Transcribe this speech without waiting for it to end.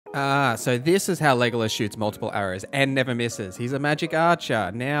Ah, so this is how Legolas shoots multiple arrows and never misses. He's a magic archer.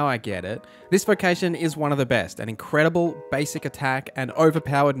 Now I get it. This vocation is one of the best. An incredible basic attack, an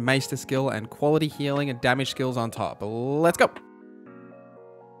overpowered Maister skill, and quality healing and damage skills on top. Let's go.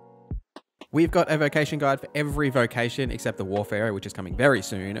 We've got a vocation guide for every vocation except the warfare, which is coming very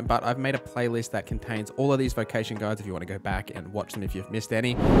soon, but I've made a playlist that contains all of these vocation guides if you want to go back and watch them if you've missed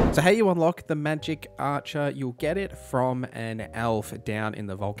any. So how you unlock the Magic Archer, you'll get it from an elf down in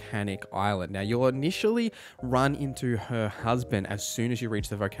the volcanic island. Now, you'll initially run into her husband as soon as you reach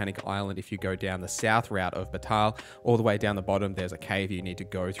the volcanic island. If you go down the south route of Batal, all the way down the bottom, there's a cave you need to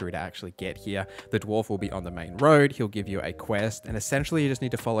go through to actually get here. The dwarf will be on the main road. He'll give you a quest, and essentially you just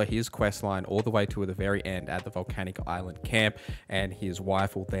need to follow his quest line all the way to the very end at the volcanic island camp, and his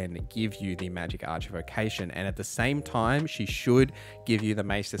wife will then give you the Magic Archer vocation. And at the same time, she should give you the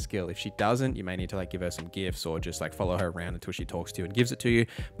Maister skill. If she doesn't, you may need to like give her some gifts or just like follow her around until she talks to you and gives it to you,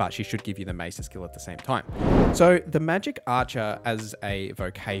 but she should give you the Maister skill at the same time. So the Magic Archer as a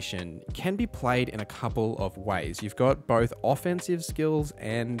vocation can be played in a couple of ways. You've got both offensive skills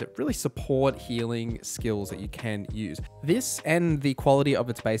and really support healing skills that you can use. This and the quality of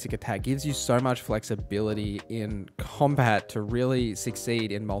its basic attack gives you so much flexibility in combat to really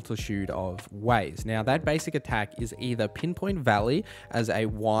succeed in multitude of ways. Now, that basic attack is either Pinpoint Valley as a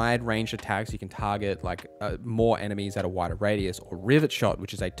wide range attack, so you can target like more enemies at a wider radius, or Rivet Shot,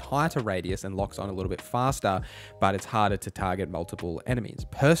 which is a tighter radius and locks on a little bit faster, but it's harder to target multiple enemies.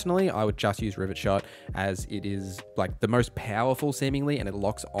 Personally, I would just use Rivet Shot as it is like the most powerful seemingly, and it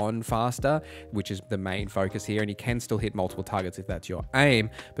locks on faster, which is the main focus here, and you can still hit multiple targets if that's your aim,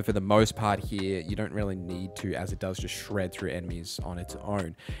 but for the most part here, you don't really need to, as it does just shred through enemies on its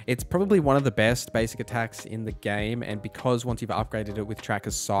own. It's probably one of the best basic attacks in the game, and because once you've upgraded it with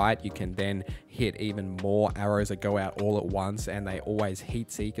Tracker's Sight, you can then hit even more arrows that go out all at once, and they always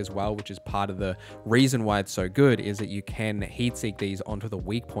heat seek as well, which is part of the reason why it's so good, is that you can heat seek these onto the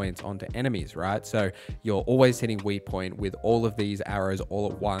weak points onto enemies, right? So you're always hitting weak point with all of these arrows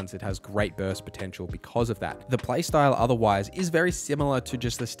all at once. It has great burst potential because of that. The playstyle otherwise is very similar to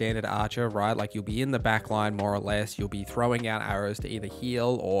just the standard archer, right? Like you'll be in the back line more or less. You'll be throwing out arrows to either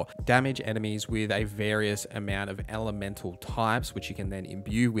heal or damage enemies with a various amount of elemental types, which you can then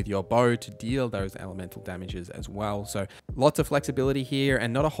imbue with your bow to deal those elemental damages as well. So lots of flexibility here,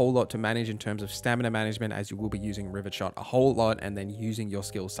 and not a whole lot to manage in terms of stamina management, as you will be using Rivet Shot a whole lot and then using your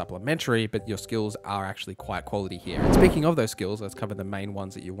skills supplementary, but your skills are actually quite quality here. And speaking of those skills, let's cover the main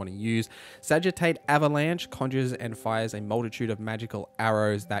ones that you want to use. Sagittate Avalanche conjures and fires a multitude of magical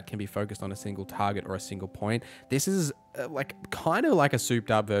arrows that can be focused on a single target or a single point. This is like kind of like a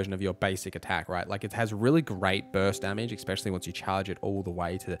souped up version of your basic attack, right? Like it has really great burst damage, especially once you charge it all the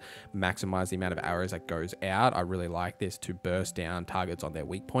way to maximize the amount of arrows that goes out. I really like this to burst down targets on their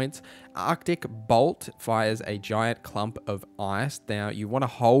weak points. Arctic Bolt fires a giant clump of ice. Now you want to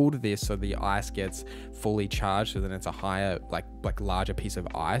hold this so the ice gets fully charged, so then it's a higher, like larger piece of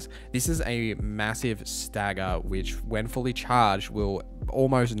ice. This is a massive stagger, which when fully charged will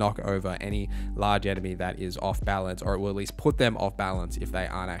almost knock over any large enemy that is off balance, or it will at least put them off balance if they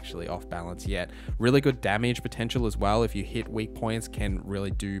aren't actually off balance yet. Really good damage potential as well. If you hit weak points, can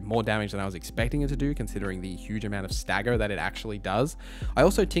really do more damage than I was expecting it to do, considering the huge amount of stagger that it actually does. I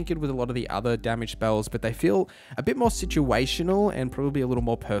also tinkered with a lot of the other damage spells, but they feel a bit more situational and probably a little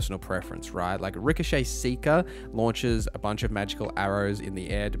more personal preference, right? Like Ricochet Seeker launches a bunch of magical arrows in the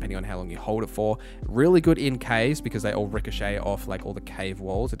air depending on how long you hold it for. Really good in caves because they all ricochet off like all the cave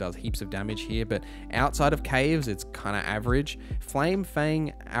walls. It does heaps of damage here, but outside of caves it's kind of average. Flame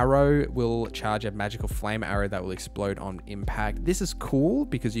Fang Arrow will charge a magical flame arrow that will explode on impact. This is cool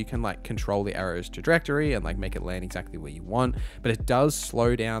because you can like control the arrow's trajectory and like make it land exactly where you want, but it does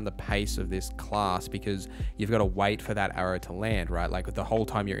slow down the pace of this class because you've got to wait for that arrow to land, right? Like the whole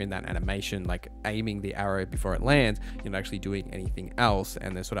time you're in that animation, like aiming the arrow before it lands, you're not actually doing anything else,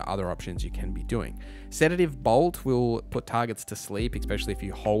 and there's sort of other options you can be doing. Sedative Bolt will put targets to sleep, especially if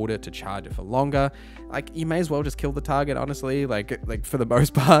you hold it to charge it for longer. Like you may as well just kill the target, honestly, like for the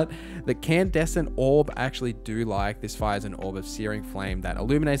most part. The Candescent Orb actually do like this. Fires an orb of searing flame that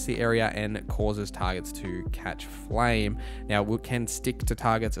illuminates the area and causes targets to catch flame. Now it can stick to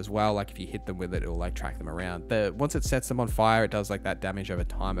targets as well, like if you hit them with it, it'll like track them around. Once it sets them on fire, it does like that damage over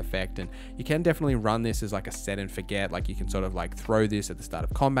time effect, and you can definitely run this as like a set and forget. Like you can sort of like throw this at the start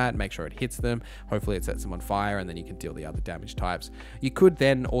of combat, make sure it hits them, hopefully it sets them on fire, and then you can deal the other damage types. You could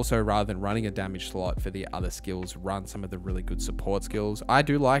then also, rather than running a damage slot for the other skills, run some of the really good support skills. I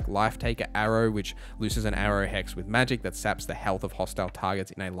do like Life Taker Arrow, which looses an arrow hex with magic that saps the health of hostile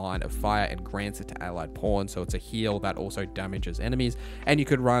targets in a line of fire and grants it to allied pawns, so it's a heal that also damages enemies. And you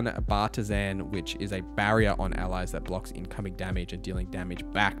could run Bartizan, which is a barrier on allies that blocks incoming damage and dealing damage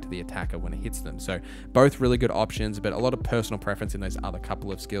back to the attacker when it hits them. So both really good options, but a lot of personal preference in those other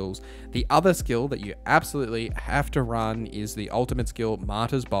couple of skills. The other skill that you absolutely have to run is the ultimate skill,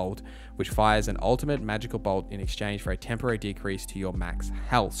 Martyr's Bolt, which fires an ultimate magical bolt in exchange for a temporary decrease to your max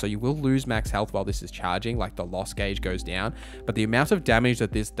health. So you will lose max health while this is charging, like the loss gauge goes down, but the amount of damage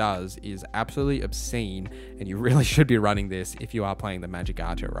that this does is absolutely obscene, and you really should be running this if you are playing the Magick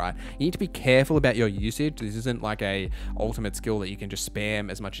Archer, right? You need to be careful about your usage. This isn't like a ultimate skill that you can just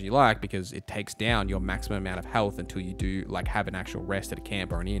spam as much as you like, because it takes down your maximum amount of health until you do like have an actual rest at a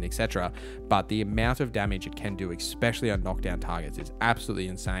camp or an inn, etc. But the amount of damage it can do, especially on knockdown targets, is absolutely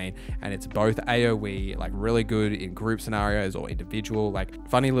insane, and it's both AoE, like really good in group scenarios or individual. Like,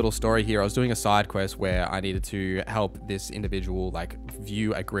 funny little story here, I was doing a side quest where I needed to help this individual like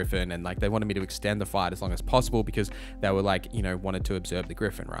view a griffin, and like they wanted me to extend the fight as long as possible because they were like, you know, wanted to observe the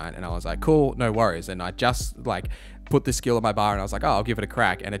griffin, right? And I was like, cool, no worries. And I just like put this skill on my bar and I was like, oh, I'll give it a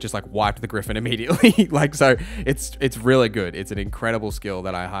crack, and it just like wiped the griffin immediately. Like, so it's really good. It's an incredible skill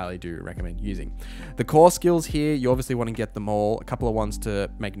that I highly do recommend using. The core skills here, you obviously want to get them all. A couple of ones to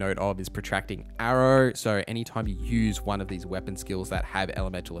make note of is Protracting Arrow. So anytime you use one of these weapon skills that have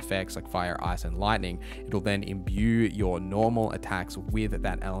elemental effects like fire, ice, and lightning, it'll then imbue your normal attacks with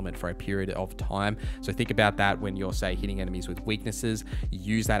that element for a period of time. So think about that when you're, say, hitting enemies with weaknesses,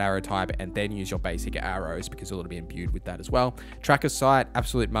 use that arrow type and then use your basic arrows, because it'll be imbued with that as well. Tracker's Sight,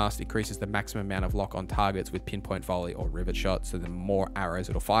 absolute must, increases the maximum amount of lock on targets with pinpoint volley or rivet shot, so the more arrows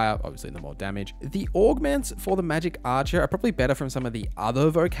it'll fire, obviously the more damage. The augments for the Magick Archer are probably better from some of the other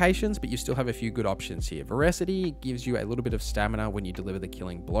vocations, but you still have a few good options here. Veracity gives you a little bit of stamina when you deliver the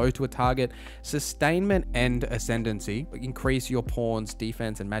killing blow to a target. Sustainment and Ascendancy increase your pawn's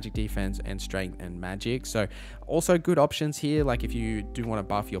defense and magic defense and strength and magic, so also good options here, like if you do want to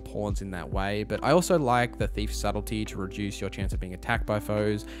buff your pawns in that way. But I also like the Thief's Subtlety to reduce your chance of being attacked by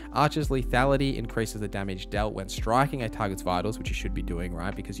foes. Archer's Lethality increases the damage dealt when striking a target's vitals, which you should be doing,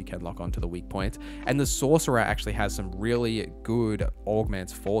 right, because you can lock onto the weak points. And the Sorcerer actually has some really good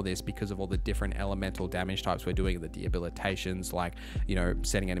augments for this because of all the different elemental damage types we're doing, the debilitations, like, you know,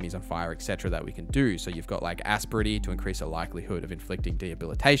 setting enemies on fire, etc., that we can do. So you've got like Asperity to increase the likelihood of inflicting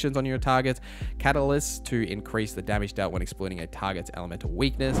debilitations on your targets, Catalyst to increase the damage dealt when exploiting a target's elemental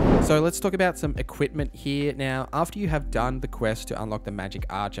weakness. So let's talk about some equipment here. Now, after you have done the quest to unlock the Magick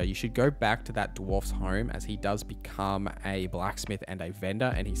Archer, you should go back to that dwarf's home, as he does become a blacksmith and a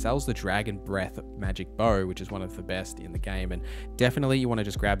vendor, and he sells the Dragon Breath magic bow, which is one of the best in the game. And definitely you want to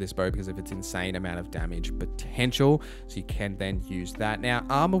just grab this bow because of its insane amount of damage potential, so you can then use that. Now,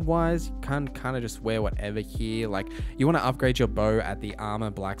 armor wise, you can kind of just wear whatever here. Like, you want to upgrade your bow at the armor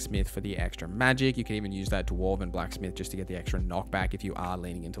blacksmith for the extra magic. You can even use that dwarven blacksmith just to get the extra knockback if you are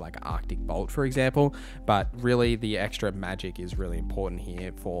leaning into like Arctic Bolt, for example. But really, the extra magic is really important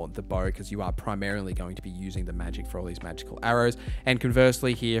here for the bow, because you are primarily going to be using the magic for all these magical arrows. And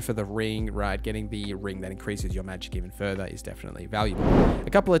conversely here for the ring, right, getting the ring that increases your magic even further is definitely valuable. A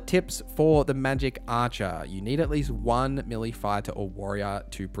couple of tips for the Magick Archer: you need at least one melee fighter or warrior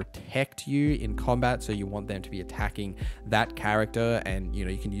to protect you in combat, so you want them to be attacking that character. And you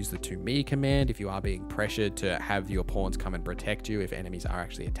know, you can use the to me command if you are being pressured to have your pawns come and protect you if enemies are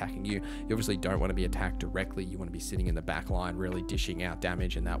actually attacking you. You obviously don't want to be attacked directly, you want to be sitting in the back line really dishing out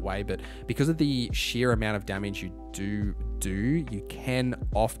damage in that way. But because of the sheer amount of damage you do, you can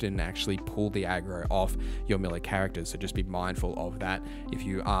often actually pull the aggro off your melee characters, so just be mindful of that. If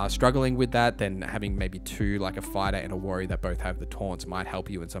you are struggling with that, then having maybe two, like a fighter and a warrior that both have the taunts, might help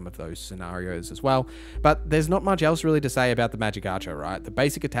you in some of those scenarios as well. But there's not much else really to say about the Magick Archer, right? The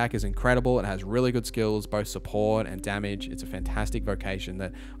basic attack is incredible. It has really good skills, both support and damage. It's a fantastic vocation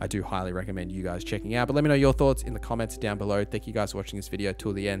that I do highly recommend you guys checking out. But let me know your thoughts in the comments down below. Thank you guys for watching this video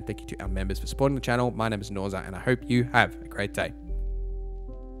till the end. Thank you to our members for supporting the channel. My name is NorZZa, and I hope you have a great day.